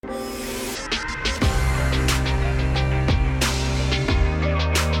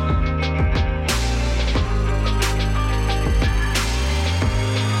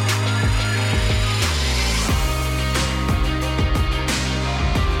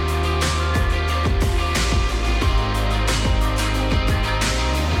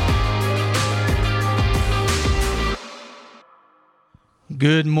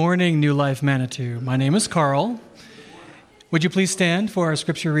Good morning, New Life Manitou. My name is Carl. Would you please stand for our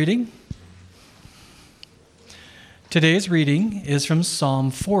scripture reading? Today's reading is from Psalm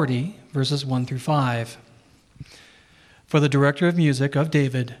 40, verses 1 through 5. For the director of music of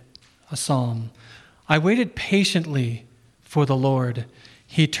David, a psalm. I waited patiently for the Lord.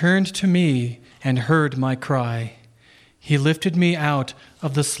 He turned to me and heard my cry. He lifted me out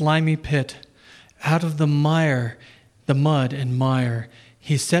of the slimy pit, out of the mire, the mud and mire.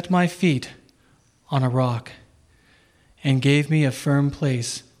 He set my feet on a rock and gave me a firm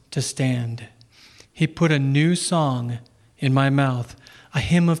place to stand. He put a new song in my mouth, a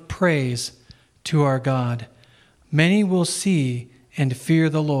hymn of praise to our God. Many will see and fear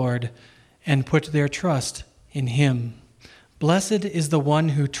the Lord and put their trust in him. Blessed is the one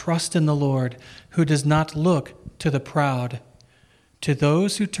who trusts in the Lord, who does not look to the proud, to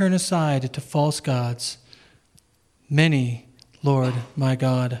those who turn aside to false gods. Many, Lord my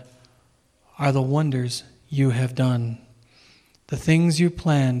God, are the wonders you have done, the things you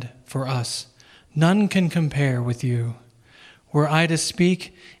planned for us. None can compare with you. Were I to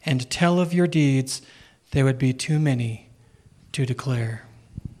speak and tell of your deeds, there would be too many to declare.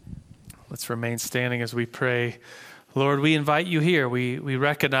 Let's remain standing as we pray. Lord, we invite you here. We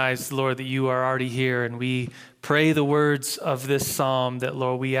recognize, Lord, that you are already here, and we pray the words of this psalm that,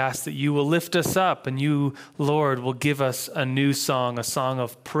 Lord, we ask that you will lift us up, and you, Lord, will give us a new song, a song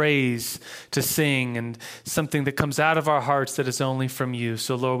of praise to sing, and something that comes out of our hearts that is only from you.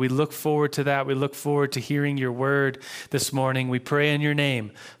 So, Lord, we look forward to that. We look forward to hearing your word this morning. We pray in your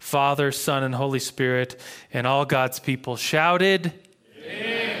name, Father, Son, and Holy Spirit, and all God's people shouted,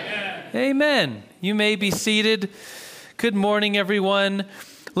 Amen. Amen. You may be seated. Good morning, everyone.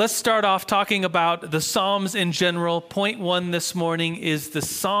 Let's start off talking about the Psalms in general. Point one this morning is the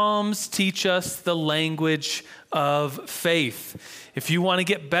Psalms teach us the language of faith. If you want to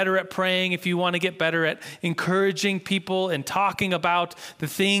get better at praying, if you want to get better at encouraging people and talking about the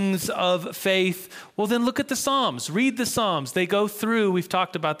things of faith, well, then look at the Psalms. Read the Psalms. They go through, we've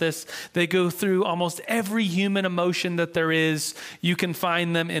talked about this, they go through almost every human emotion that there is. You can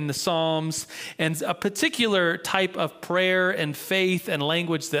find them in the Psalms. And a particular type of prayer and faith and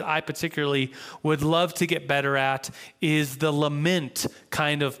language that I particularly would love to get better at is the lament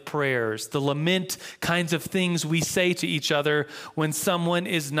kind of prayers, the lament kinds of things we say to each other when someone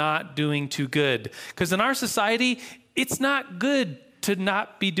is not doing too good. Because in our society, it's not good to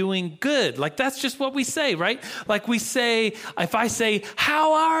not be doing good. Like, that's just what we say, right? Like, we say, if I say,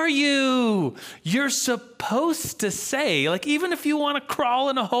 how are you? You're supposed to say, like, even if you want to crawl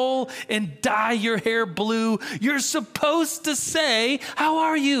in a hole and dye your hair blue, you're supposed to say, how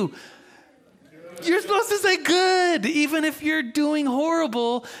are you? You're supposed to say good, even if you're doing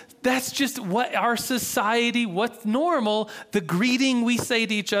horrible. That's just what our society, what's normal. The greeting we say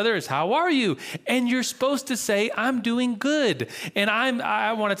to each other is, how are you? And you're supposed to say, I'm doing good. And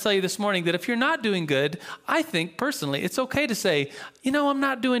I want to tell you this morning that if you're not doing good, I think personally, it's okay to say, I'm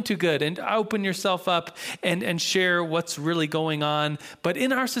not doing too good, and open yourself up and share what's really going on. But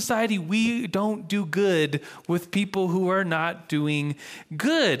in our society, we don't do good with people who are not doing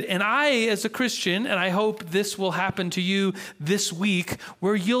good. And I, as a Christian, and I hope this will happen to you this week,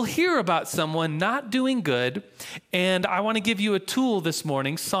 where you'll hear about someone not doing good, and I want to give you a tool this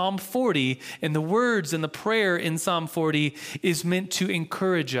morning, Psalm 40, and the words and the prayer in Psalm 40 is meant to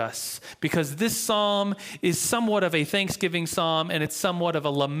encourage us, because this psalm is somewhat of a thanksgiving psalm, and it's somewhat of a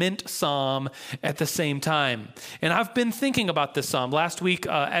lament psalm at the same time. And I've been thinking about this psalm. Last week,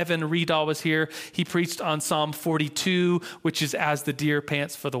 Evan Riedal was here. He preached on Psalm 42, which is, as the deer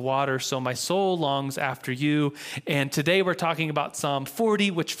pants for the water, so my soul longs after you. And today we're talking about Psalm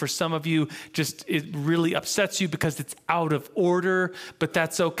 40, which for some of you, it really upsets you because it's out of order, but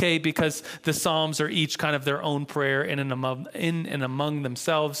that's okay because the Psalms are each kind of their own prayer in and among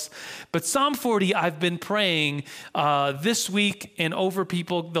themselves. But Psalm 40, I've been praying this week and over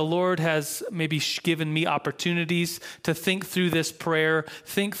people. The Lord has maybe given me opportunities to think through this prayer,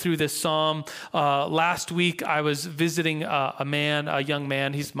 think through this Psalm. Last week, I was visiting a young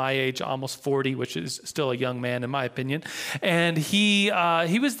man. He's my age, almost 40, which is still a young man in my opinion. And he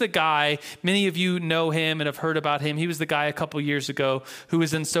was the guy, many of you know him and have heard about him. He was the guy a couple years ago who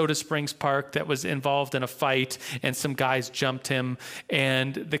was in Soda Springs Park that was involved in a fight, and some guys jumped him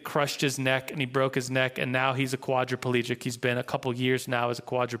and they crushed his neck and he broke his neck, and now he's a quadriplegic. He's been a couple years now as a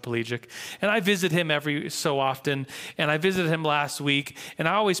quadriplegic. And I visit him every so often, and I visited him last week, and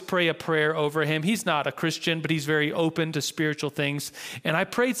I always pray a prayer over him. He's not a Christian, but he's very open to spiritual things. And I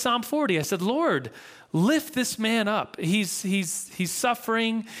prayed Psalm 40. I said, Lord, lift this man up. He's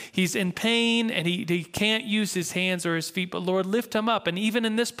suffering, he's in pain, and he can't use his hands or his feet, but Lord, lift him up. And even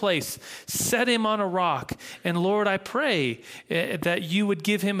in this place, set him on a rock. And Lord, I pray that you would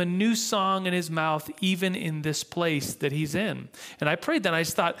give him a new song in his mouth, even in this place that he's in. And I prayed that. I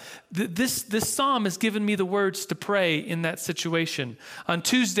just thought, this psalm has given me the words to pray in that situation. On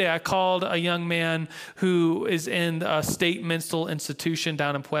Tuesday, I called a young man who is in a state mental institution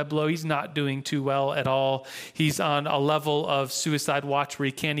down in Pueblo. He's not doing too well at all. He's on a level of suicide watch where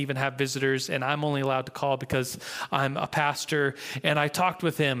he can't even have visitors, and I'm only allowed to call because I'm a pastor. And I talked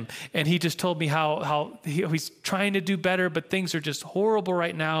with him, and he just told me how he's trying to do better, but things are just horrible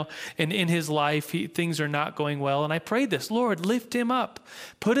right now. And in his life, things are not going well. And I prayed this, Lord, lift him up,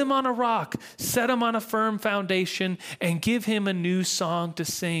 put him on a rock, set him on a firm foundation, and give him a new song to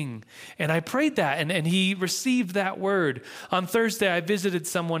sing. And I prayed that, and he received that word. On Thursday, I visited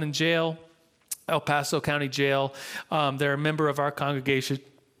someone in jail, El Paso County Jail. They're a member of our congregation,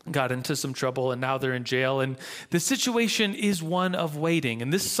 got into some trouble, and now they're in jail. And the situation is one of waiting.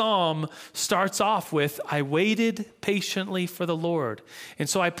 And this psalm starts off with, I waited patiently for the Lord. And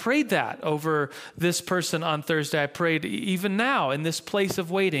so I prayed that over this person on Thursday. I prayed even now in this place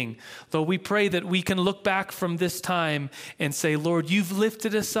of waiting, though we pray that we can look back from this time and say, Lord, you've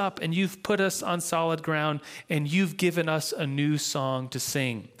lifted us up and you've put us on solid ground and you've given us a new song to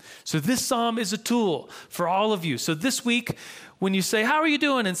sing. So this psalm is a tool for all of you. So this week, when you say, how are you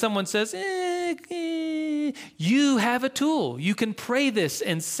doing? And someone says, you have a tool. You can pray this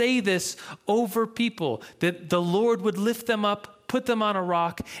and say this over people, that the Lord would lift them up, put them on a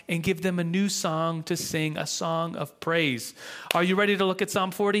rock, and give them a new song to sing, a song of praise. Are you ready to look at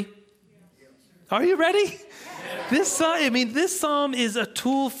Psalm 40? Are you ready? This psalm is a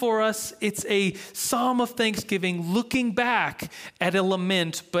tool for us. It's a psalm of thanksgiving, looking back at a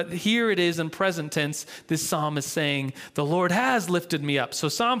lament, but here it is in present tense. This psalm is saying, the Lord has lifted me up. So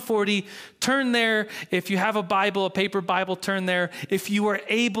Psalm 40, turn there. If you have a Bible, a paper Bible, turn there. If you are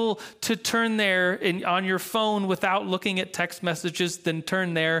able to turn there on your phone without looking at text messages, then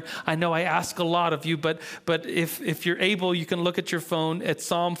turn there. I know I ask a lot of you, but if you're able, you can look at your phone at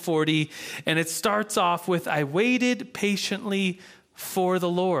Psalm 40, and it starts off with, I waited patiently for the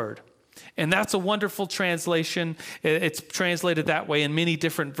Lord. And that's a wonderful translation. It's translated that way in many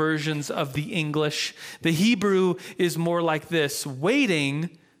different versions of the English. The Hebrew is more like this,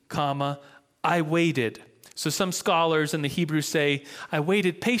 waiting, comma, I waited. So some scholars in the Hebrew say, I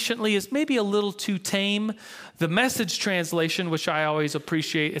waited patiently is maybe a little too tame. The Message translation, which I always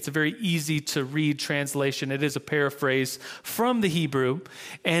appreciate, it's a very easy to read translation. It is a paraphrase from the Hebrew.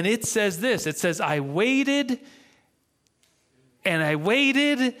 And it says this, it says, I waited and I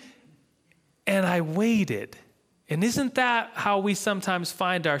waited and I waited. And isn't that how we sometimes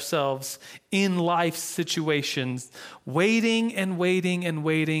find ourselves in life situations, waiting and waiting and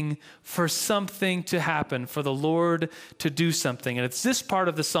waiting for something to happen, for the Lord to do something? And it's this part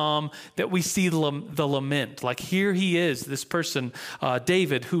of the psalm that we see the lament. Like here he is, this person,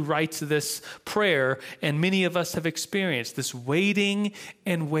 David, who writes this prayer, and many of us have experienced this waiting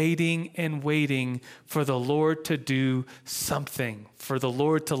and waiting and waiting for the Lord to do something, for the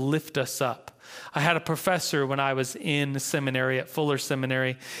Lord to lift us up. I had a professor when I was in seminary at Fuller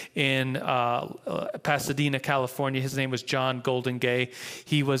Seminary in Pasadena, California. His name was John Goldengay.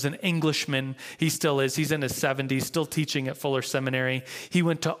 He was an Englishman. He still is. He's in his 70s, still teaching at Fuller Seminary. He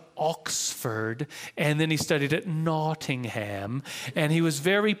went to Oxford, and then he studied at Nottingham, and he was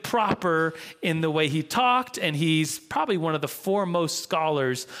very proper in the way he talked, and he's probably one of the foremost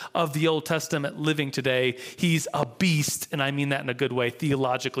scholars of the Old Testament living today. He's a beast, and I mean that in a good way,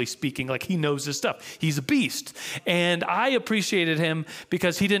 theologically speaking, like he knows his stuff. He's a beast, and I appreciated him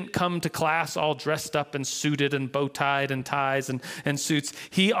because he didn't come to class all dressed up and suited and bow-tied and ties and suits.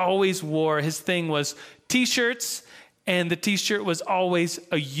 He always wore, his thing was T-shirts, and the T-shirt was always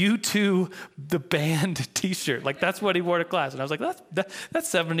a U2, the band T-shirt. Like, that's what he wore to class. And I was like, that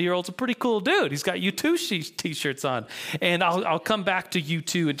 70-year-old's a pretty cool dude. He's got U2 T-shirts on. And I'll come back to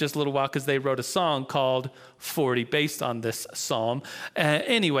U2 in just a little while because they wrote a song called 40 based on this psalm.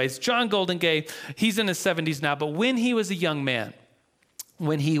 Anyways, John Goldengay, he's in his 70s now, but when he was a young man,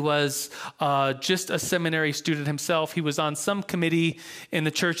 when he was just a seminary student himself, he was on some committee in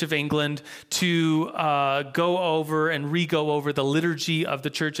the Church of England to go over and re-go over the liturgy of the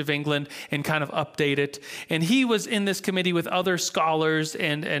Church of England and kind of update it. And he was in this committee with other scholars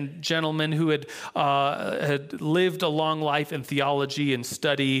and gentlemen who had lived a long life in theology and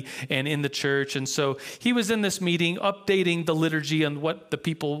study and in the church. And so he was in this meeting updating the liturgy and what the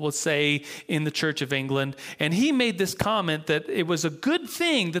people will say in the Church of England. And he made this comment that it was a good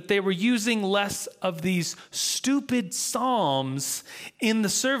thing that they were using less of these stupid psalms in the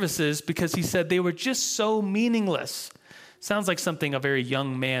services because he said they were just so meaningless. Sounds like something a very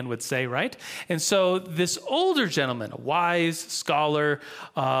young man would say, right? And so this older gentleman, a wise scholar,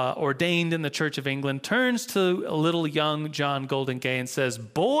 ordained in the Church of England, turns to a little young John Goldingay and says,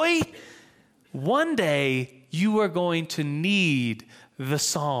 "Boy, one day you are going to need the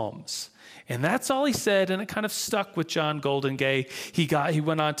Psalms." And that's all he said, and it kind of stuck with John Goldingay. He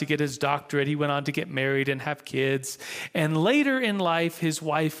went on to get his doctorate. He went on to get married and have kids. And later in life, his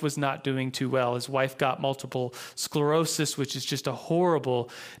wife was not doing too well. His wife got multiple sclerosis, which is just a horrible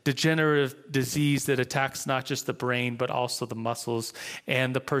degenerative disease that attacks not just the brain, but also the muscles.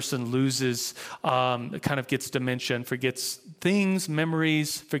 And the person loses, kind of gets dementia and forgets things,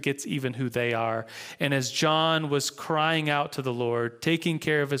 memories, forgets even who they are. And as John was crying out to the Lord, taking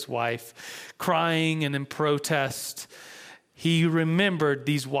care of his wife, crying and in protest, he remembered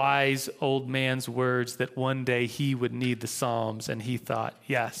these wise old man's words that one day he would need the Psalms. And he thought,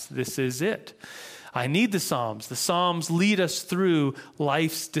 yes, this is it. I need the Psalms. The Psalms lead us through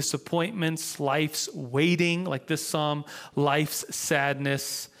life's disappointments, life's waiting, like this psalm, life's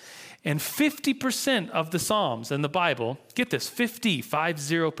sadness. And 50% of the Psalms in the Bible, get this,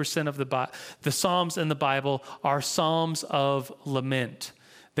 50% of the Psalms in the Bible are Psalms of lament.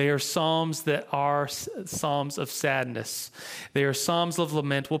 They are psalms that are psalms of sadness. They are psalms of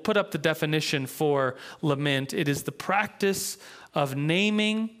lament. We'll put up the definition for lament. It is the practice of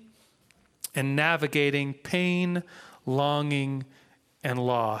naming and navigating pain, longing, and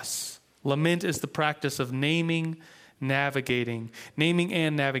loss. Lament is the practice of naming and navigating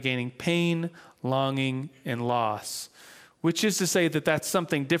pain, longing, and loss. Which is to say that that's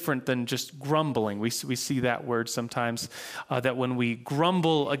something different than just grumbling. We see that word sometimes, that when we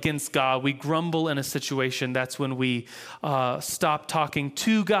grumble against God, we grumble in a situation, that's when we stop talking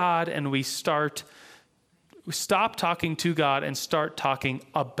to God and we stop talking to God and start talking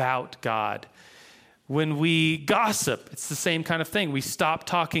about God. When we gossip, it's the same kind of thing. We stop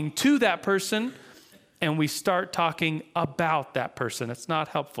talking to that person and we start talking about that person. It's not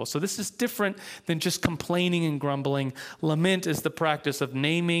helpful. So this is different than just complaining and grumbling. Lament is the practice of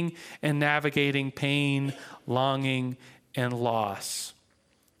naming and navigating pain, longing, and loss.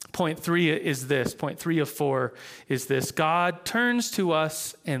 Point 3 is this. Point 3 of 4 is this. God turns to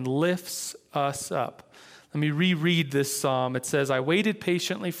us and lifts us up. Let me reread this psalm. It says, "I waited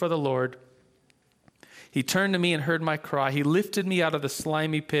patiently for the Lord. He turned to me and heard my cry. He lifted me out of the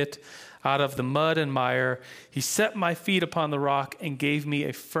slimy pit, out of the mud and mire. He set my feet upon the rock and gave me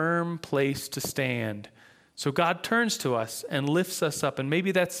a firm place to stand." So God turns to us and lifts us up. And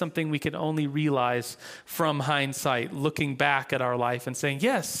maybe that's something we can only realize from hindsight, looking back at our life and saying,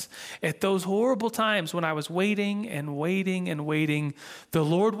 yes, at those horrible times when I was waiting and waiting and waiting, the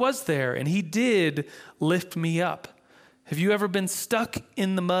Lord was there and he did lift me up. Have you ever been stuck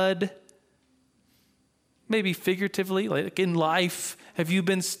in the mud? Maybe figuratively, like in life, have you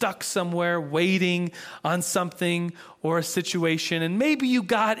been stuck somewhere waiting on something or a situation? And maybe you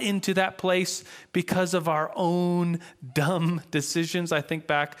got into that place because of our own dumb decisions. I think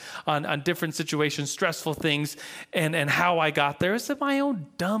back on different situations, stressful things, and how I got there. Is it my own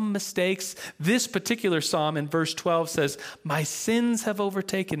dumb mistakes? This particular psalm in verse 12 says, "My sins have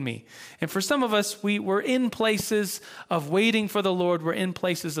overtaken me." And for some of us, we're in places of waiting for the Lord. We're in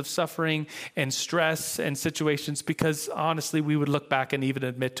places of suffering and stress and situations because honestly, we would look back and even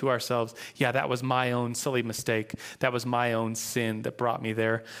admit to ourselves, yeah, that was my own silly mistake. That was my own sin that brought me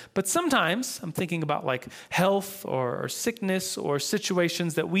there. But sometimes I'm thinking about like health or sickness or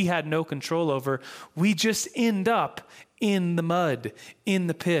situations that we had no control over. We just end up in the mud, in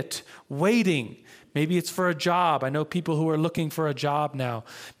the pit, waiting. Maybe it's for a job. I know people who are looking for a job now.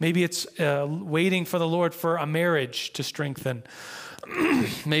 Maybe it's waiting for the Lord for a marriage to strengthen.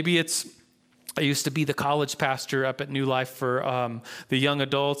 Maybe I used to be the college pastor up at New Life for the young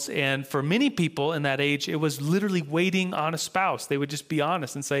adults. And for many people in that age, it was literally waiting on a spouse. They would just be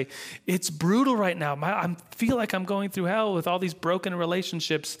honest and say, it's brutal right now. I feel like I'm going through hell with all these broken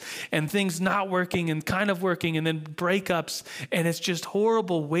relationships and things not working and kind of working and then breakups. And it's just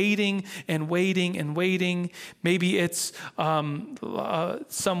horrible waiting and waiting and waiting. Maybe it's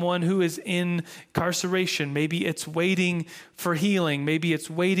someone who is in incarceration. Maybe it's waiting for healing. Maybe it's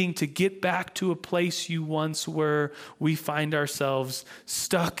waiting to get back to a place you once were. We find ourselves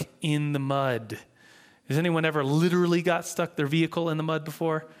stuck in the mud. Has anyone ever literally got stuck their vehicle in the mud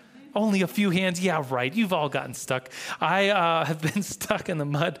before? Only a few hands. Yeah, right. You've all gotten stuck. I have been stuck in the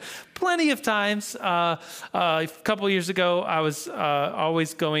mud plenty of times. A couple of years ago, I was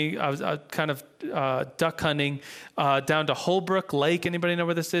kind of duck hunting down to Holbrook Lake. Anybody know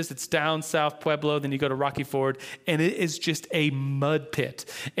where this is? It's down South Pueblo. Then you go to Rocky Ford, and it is just a mud pit.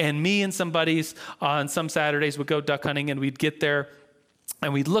 And me and some buddies on some Saturdays would go duck hunting, and we'd get there.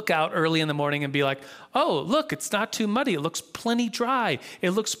 And we'd look out early in the morning and be like, oh, look, it's not too muddy. It looks plenty dry.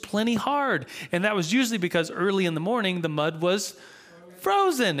 It looks plenty hard. And that was usually because early in the morning, the mud was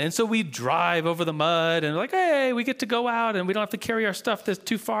frozen. And so we drive over the mud and like, hey, we get to go out and we don't have to carry our stuff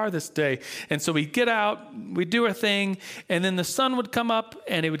too far this day. And so we get out, we do our thing, and then the sun would come up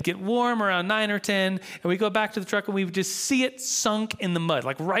and it would get warm around 9 or 10, and we go back to the truck and we would just see it sunk in the mud,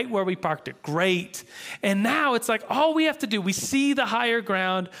 like right where we parked it. Great. And now it's like all we have to do, we see the higher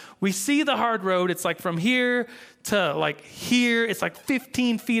ground, we see the hard road. It's like from here to like here, it's like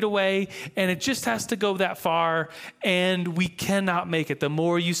 15 feet away, and it just has to go that far, and we cannot make it. The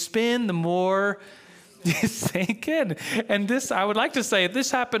more you spin, the more you sink in. And this, I would like to say, this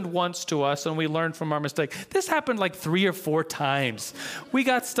happened once to us, and we learned from our mistake. This happened like 3 or 4 times. We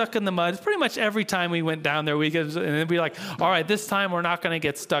got stuck in the mud. Pretty much every time we went down there, and then we're like, all right, this time we're not going to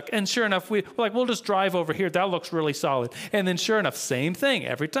get stuck. And sure enough, we're like, we'll just drive over here. That looks really solid. And then sure enough, same thing.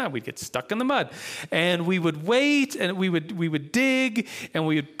 Every time we'd get stuck in the mud. And we would wait, and we would dig, and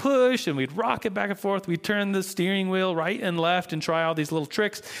we would push, and we'd rock it back and forth. We'd turn the steering wheel right and left and try all these little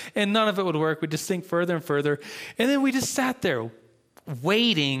tricks, and none of it would work. We'd just sink further and further. And then we just sat there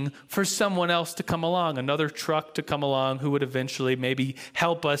waiting for someone else to come along, another truck to come along who would eventually maybe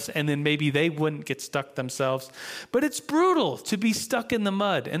help us, and then maybe they wouldn't get stuck themselves. But it's brutal to be stuck in the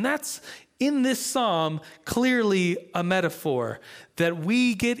mud. And that's, in this psalm, clearly a metaphor that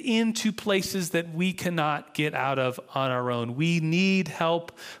we get into places that we cannot get out of on our own. We need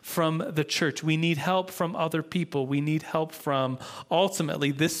help from the church. We need help from other people. We need help from,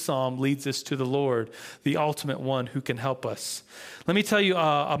 ultimately, this psalm leads us to the Lord, the ultimate one who can help us. Let me tell you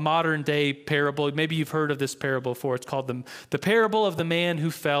a modern day parable. Maybe you've heard of this parable before. It's called the parable of the man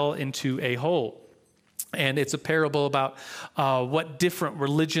who fell into a hole. And it's a parable about what different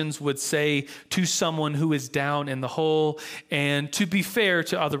religions would say to someone who is down in the hole. And to be fair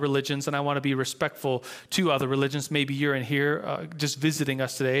to other religions, and I want to be respectful to other religions, maybe you're in here just visiting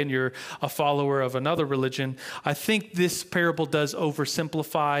us today and you're a follower of another religion. I think this parable does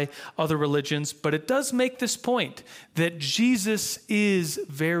oversimplify other religions, but it does make this point that Jesus is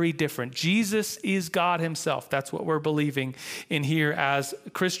very different. Jesus is God himself. That's what we're believing in here as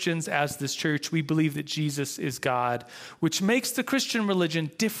Christians, as this church. We believe that Jesus is God, which makes the Christian religion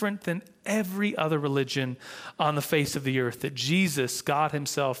different than every other religion on the face of the earth, that Jesus, God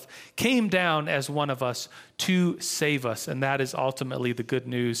himself, came down as one of us to save us. And that is ultimately the good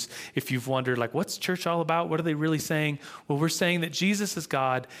news. If you've wondered, like, what's church all about? What are they really saying? Well, we're saying that Jesus is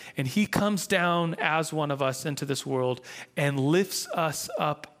God, and he comes down as one of us into this world and lifts us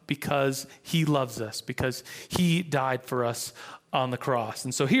up because he loves us, because he died for us on the cross.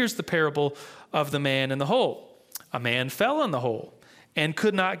 And so here's the parable of the man in the hole. A man fell in the hole and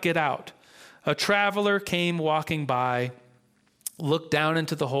could not get out. A traveler came walking by, looked down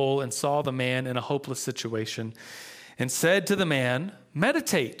into the hole and saw the man in a hopeless situation, and said to the man,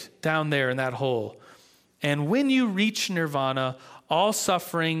 meditate down there in that hole, and when you reach nirvana, all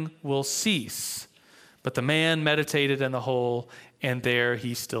suffering will cease. But the man meditated in the hole, and there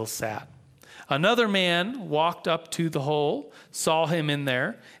he still sat. Another man walked up to the hole, saw him in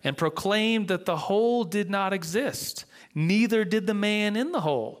there, and proclaimed that the hole did not exist, neither did the man in the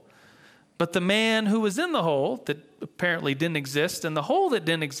hole. But the man who was in the hole that apparently didn't exist, and the hole that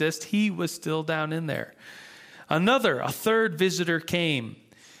didn't exist, he was still down in there. A third visitor came,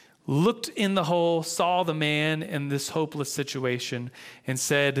 looked in the hole, saw the man in this hopeless situation, and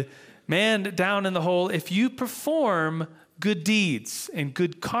said, man down in the hole, if you perform good deeds and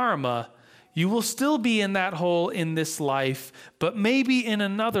good karma, you will still be in that hole in this life, but maybe in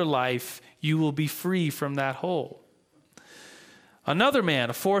another life, you will be free from that hole. Another man,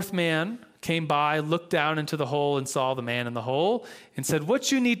 a fourth man, came by, looked down into the hole and saw the man in the hole and said, what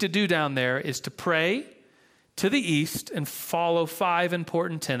you need to do down there is to pray to the east and follow 5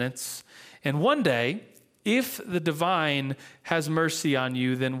 important tenets. And one day, if the divine has mercy on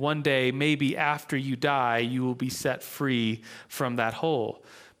you, then one day, maybe after you die, you will be set free from that hole.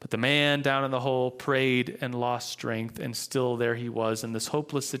 But the man down in the hole prayed and lost strength, and still there he was in this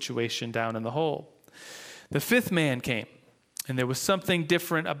hopeless situation down in the hole. The 5th man came, and there was something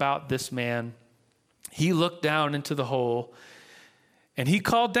different about this man. He looked down into the hole, and he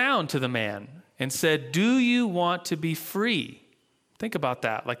called down to the man and said, do you want to be free? Think about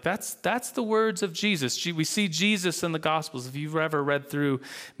that. Like that's the words of Jesus. We see Jesus in the Gospels. If you've ever read through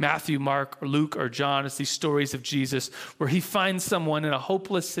Matthew, Mark, or Luke, or John, it's these stories of Jesus where he finds someone in a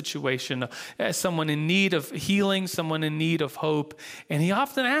hopeless situation, someone in need of healing, someone in need of hope. And he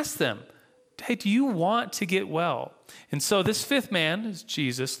often asks them, hey, do you want to get well? And so this fifth man, is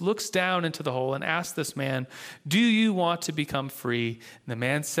Jesus, looks down into the hole and asks this man, do you want to become free? And the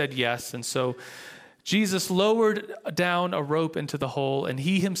man said yes. And so Jesus lowered down a rope into the hole, and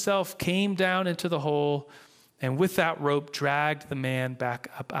he himself came down into the hole, and with that rope dragged the man back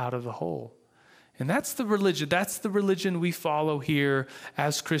up out of the hole. And that's the religion. That's the religion we follow here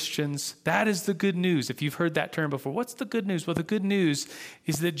as Christians. That is the good news. If you've heard that term before, what's the good news? Well, the good news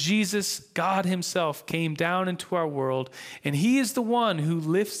is that Jesus, God himself, came down into our world, and he is the one who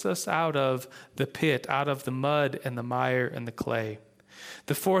lifts us out of the pit, out of the mud and the mire and the clay.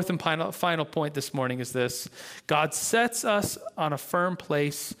 The fourth and final point this morning is this. God sets us on a firm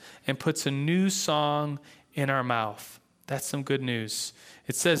place and puts a new song in our mouth. That's some good news.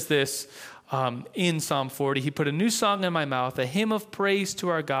 It says this in Psalm 40, he put a new song in my mouth, a hymn of praise to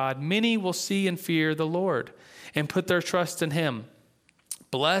our God. Many will see and fear the Lord and put their trust in him.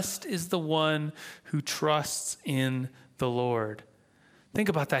 Blessed is the one who trusts in the Lord. Think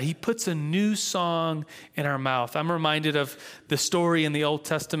about that. He puts a new song in our mouth. I'm reminded of the story in the Old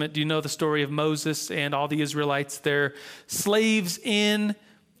Testament. Do you know the story of Moses and all the Israelites? They're slaves in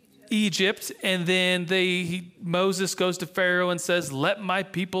Egypt, and then Moses goes to Pharaoh and says, let my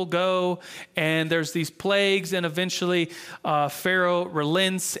people go. And there's these plagues, and eventually Pharaoh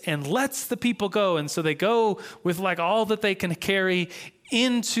relents and lets the people go. And so they go with like all that they can carry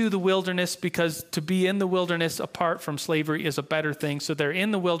into the wilderness, because to be in the wilderness apart from slavery is a better thing. So they're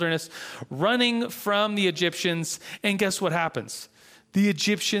in the wilderness running from the Egyptians. And guess what happens?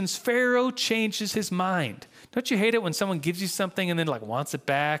 Pharaoh changes his mind. Don't you hate it when someone gives you something and then like wants it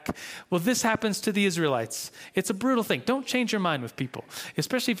back? Well, this happens to the Israelites. It's a brutal thing. Don't change your mind with people,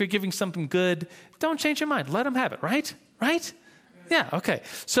 especially if you're giving something good. Don't change your mind. Let them have it, right? Right? Yeah, okay.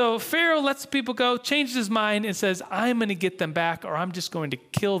 So Pharaoh lets the people go, changes his mind, and says, I'm going to get them back, or I'm just going to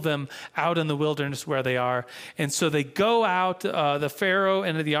kill them out in the wilderness where they are. And so they go out, the Pharaoh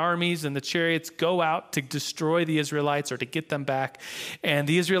and the armies and the chariots go out to destroy the Israelites or to get them back. And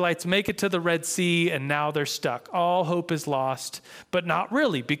the Israelites make it to the Red Sea, and now they're stuck. All hope is lost, but not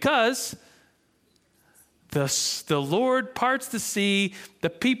really, because the Lord parts the sea, the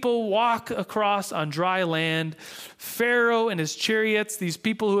people walk across on dry land. Pharaoh and his chariots, these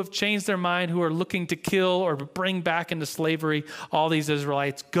people who have changed their mind, who are looking to kill or bring back into slavery all these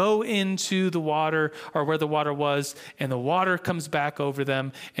Israelites, go into the water, or where the water was, and the water comes back over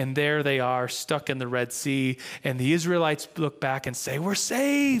them, and there they are stuck in the Red Sea. And the Israelites look back and say, we're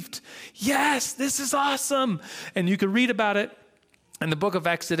saved. Yes, this is awesome. And you can read about it in the book of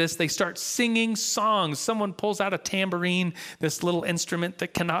Exodus. They start singing songs. Someone pulls out a tambourine, this little instrument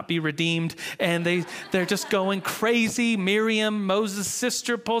that cannot be redeemed, and they're just going crazy. Miriam, Moses'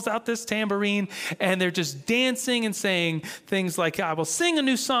 sister, pulls out this tambourine, and they're just dancing and saying things like, I will sing a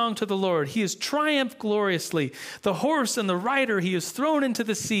new song to the Lord. He has triumphed gloriously. The horse and the rider he is thrown into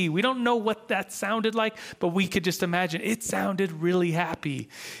the sea. We don't know what that sounded like, but we could just imagine it sounded really happy.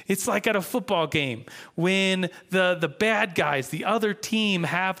 It's like at a football game when the bad guys, the other team,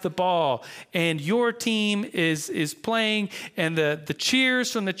 have the ball, and your team is playing, and the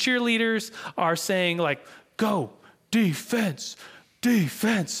cheers from the cheerleaders are saying like, go, defense,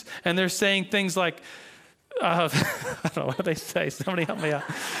 defense. And they're saying things like, I don't know what they say. Somebody help me out.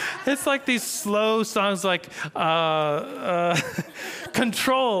 It's like these slow songs like,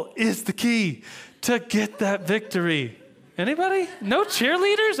 control is the key to get that victory. Anybody? No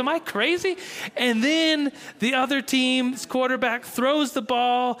cheerleaders? Am I crazy? And then the other team's quarterback throws the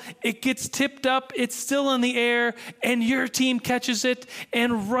ball. It gets tipped up. It's still in the air. And your team catches it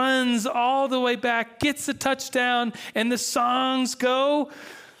and runs all the way back, gets a touchdown, and the songs go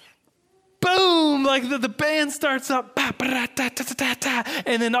boom, like the band starts up,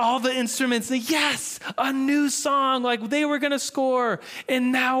 and then all the instruments say, yes, a new song, like they were going to score,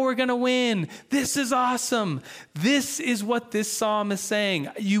 and now we're going to win. This is awesome. This is what this psalm is saying.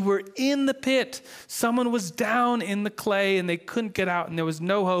 You were in the pit. Someone was down in the clay, and they couldn't get out, and there was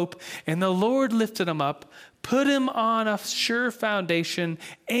no hope, and the Lord lifted them up, put him on a sure foundation,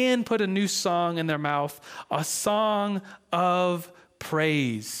 and put a new song in their mouth, a song of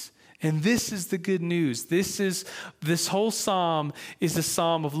praise. And this is the good news. This whole psalm is a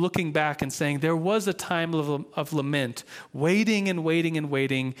psalm of looking back and saying there was a time of lament, waiting and waiting and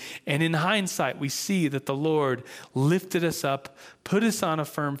waiting. And in hindsight, we see that the Lord lifted us up, put us on a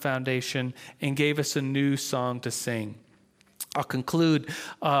firm foundation, and gave us a new song to sing. I'll conclude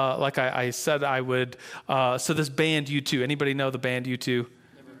like I said I would. So this band U2, anybody know the band U2?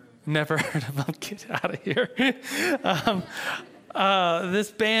 Never heard of them. Get out of here.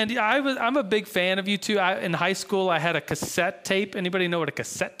 This band, I'm a big fan of U2. In high school, I had a cassette tape. Anybody know what a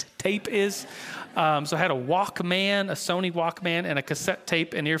cassette tape is? So I had a Walkman, a Sony Walkman, and a cassette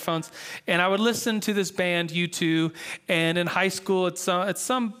tape and earphones. And I would listen to this band, U2. And in high school, at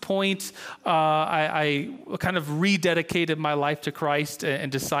some point, I kind of rededicated my life to Christ and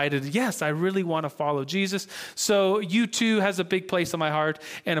decided, yes, I really want to follow Jesus. So U2 has a big place in my heart.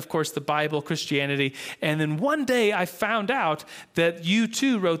 And of course, the Bible, Christianity. And then one day I found out that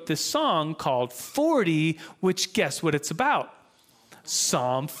U2 wrote this song called 40, which guess what it's about?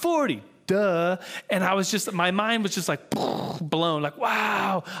 Psalm 40. Duh. And my mind was just like blown, like,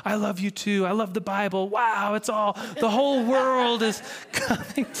 wow, I love U2. I love the Bible. Wow, the whole world is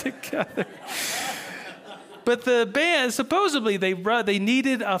coming together. But the band, supposedly, they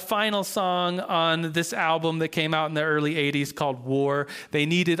needed a final song on this album that came out in the early 80s called War. They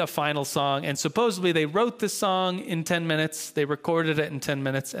needed a final song, and supposedly they wrote the song in 10 minutes, they recorded it in 10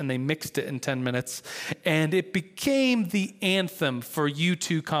 minutes, and they mixed it in 10 minutes. And it became the anthem for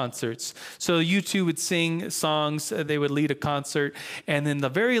U2 concerts. So U2 would sing songs, they would lead a concert, and then the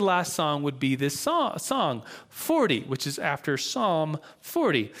very last song would be this song 40, which is after Psalm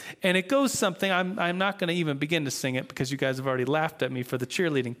 40. And it goes something, I'm not going to even begin to sing it because you guys have already laughed at me for the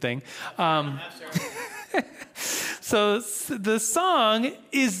cheerleading thing. So the song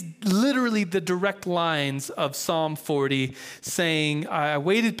is literally the direct lines of Psalm 40 saying, I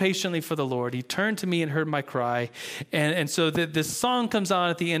waited patiently for the Lord. He turned to me and heard my cry. And so this song comes on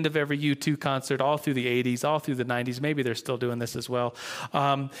at the end of every U2 concert all through the 80s, all through the 90s. Maybe they're still doing this as well.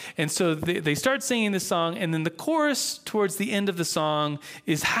 And so they start singing this song. And then the chorus towards the end of the song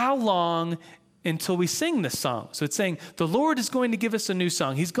is how long until we sing this song. So it's saying the Lord is going to give us a new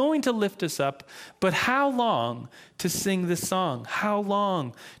song. He's going to lift us up, but how long to sing this song? How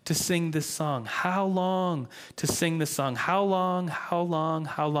long to sing this song? How long to sing this song? How long, how long,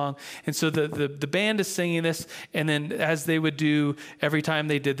 how long? And so the band is singing this, and then as they would do every time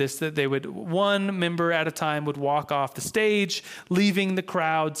they did this, that they would, one member at a time would walk off the stage, leaving the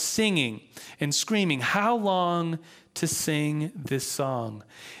crowd singing and screaming, how long to sing this song.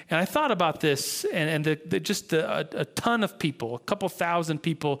 And I thought about this and a ton of people, a couple thousand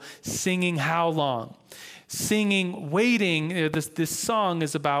people singing how long? Singing, waiting. This song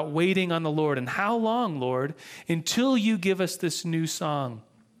is about waiting on the Lord. And how long, Lord, until you give us this new song?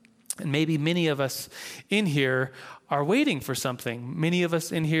 And maybe many of us in here are waiting for something. Many of us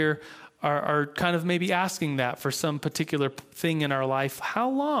in here are kind of maybe asking that for some particular thing in our life. How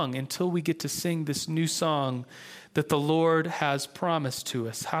long until we get to sing this new song that the Lord has promised to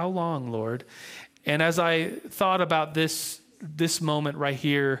us? How long, Lord? And as I thought about this moment right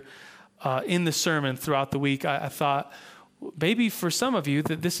here in the sermon throughout the week, I thought maybe for some of you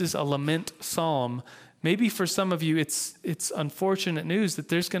that this is a lament psalm. Maybe for some of you it's unfortunate news that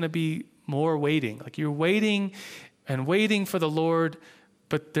there's going to be more waiting. Like you're waiting and waiting for the Lord,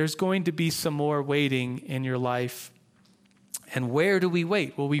 but there's going to be some more waiting in your life. And where do we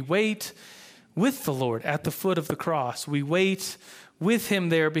wait? Well, we wait with the Lord at the foot of the cross. We wait with him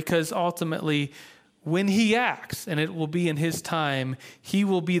there because ultimately when he acts, and it will be in his time, he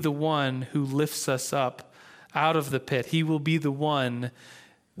will be the one who lifts us up out of the pit. He will be the one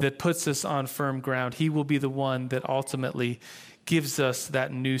that puts us on firm ground. He will be the one that ultimately gives us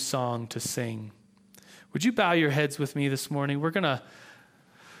that new song to sing. Would you bow your heads with me this morning? We're going to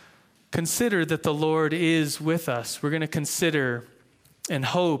consider that the Lord is with us. We're going to consider and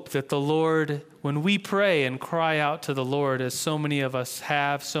hope that the Lord, when we pray and cry out to the Lord, as so many of us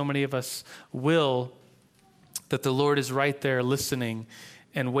have, so many of us will, that the Lord is right there listening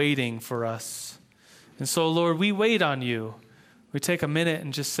and waiting for us. And so, Lord, we wait on you. We take a minute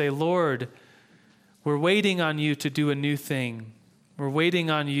and just say, Lord, we're waiting on you to do a new thing. We're waiting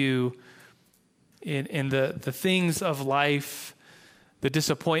on you in the things of life, the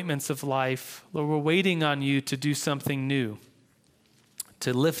disappointments of life. Lord, we're waiting on you to do something new,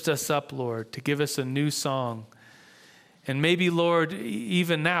 to lift us up, Lord, to give us a new song. And maybe, Lord,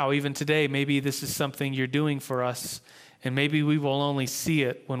 even now, even today, maybe this is something you're doing for us, and maybe we will only see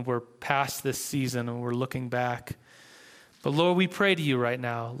it when we're past this season and we're looking back. But Lord, we pray to you right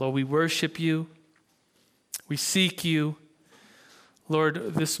now. Lord, we worship you. We seek you.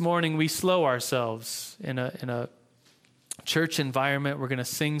 Lord, this morning we slow ourselves in a church environment. We're going to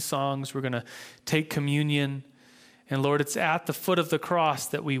sing songs. We're going to take communion. And Lord, it's at the foot of the cross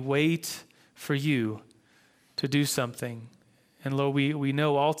that we wait for you to do something. And Lord, we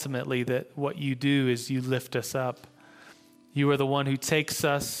know ultimately that what you do is you lift us up. You are the one who takes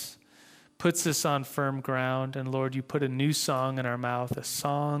us, puts us on firm ground, and Lord, you put a new song in our mouth, a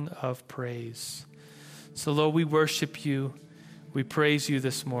song of praise. So Lord, we worship you. We praise you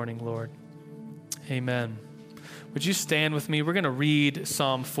this morning, Lord. Amen. Would you stand with me? We're going to read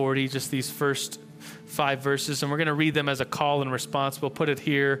Psalm 40, just these first 5 verses, and we're going to read them as a call and response. We'll put it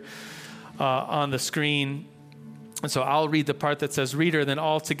here on the screen. And so I'll read the part that says reader, then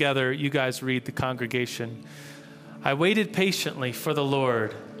all together you guys read, the congregation. I waited patiently for the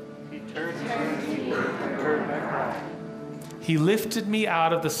Lord. He turned to me and heard my cry. He lifted me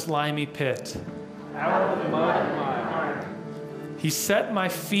out of the slimy pit. Out of the mud of my heart. He set my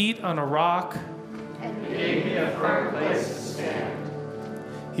feet on a rock. And gave me a firm place to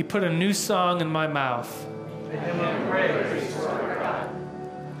stand. He put a new song in my mouth. To him of praise for our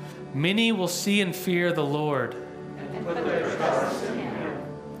God. Many will see and fear the Lord. And put their trust in him.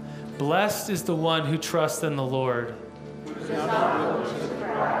 Blessed is the one who trusts in the Lord. Who does not look to the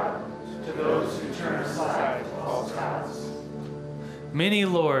proud, to those who turn aside to false gods. Many,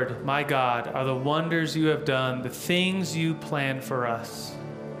 Lord, my God, are the wonders you have done, the things you planned for us.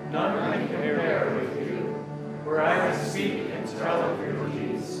 None can compare with you, where I can speak and tell of your